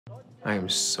I am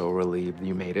so relieved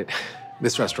you made it.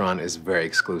 This restaurant is very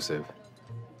exclusive.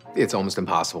 It's almost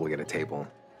impossible to get a table.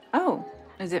 Oh,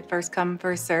 is it first come,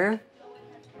 first serve?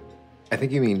 I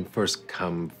think you mean first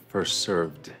come, first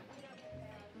served.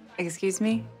 Excuse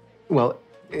me? Well,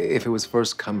 if it was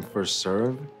first come, first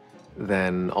served,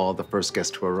 then all the first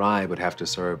guests to arrive would have to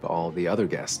serve all the other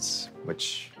guests,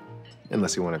 which,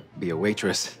 unless you want to be a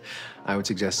waitress, I would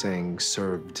suggest saying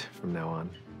served from now on.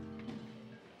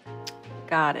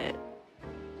 Got it.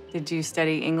 Did you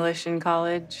study English in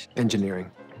college?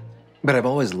 Engineering. But I've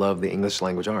always loved the English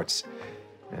language arts.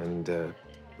 And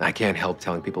I can't help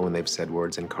telling people when they've said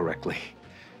words incorrectly.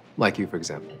 Like you, for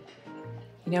example.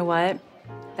 You know what?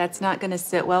 That's not gonna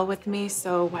sit well with me,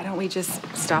 so why don't we just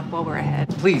stop while we're ahead?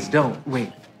 Please don't.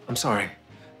 Wait, I'm sorry.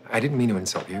 I didn't mean to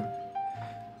insult you.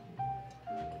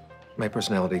 My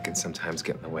personality can sometimes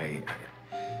get in the way.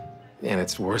 And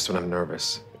it's worse when I'm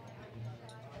nervous.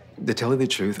 To tell you the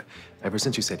truth, ever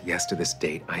since you said yes to this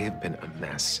date, I have been a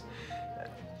mess.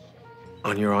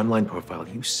 On your online profile,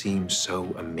 you seem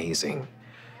so amazing.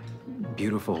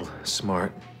 Beautiful,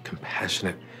 smart,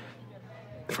 compassionate.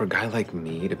 For a guy like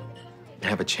me to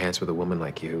have a chance with a woman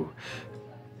like you.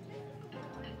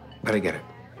 But I get it.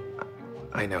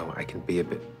 I know I can be a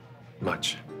bit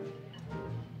much.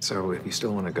 So if you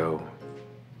still want to go,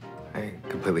 I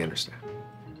completely understand.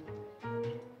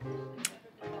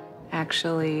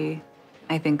 Actually,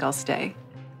 I think I'll stay.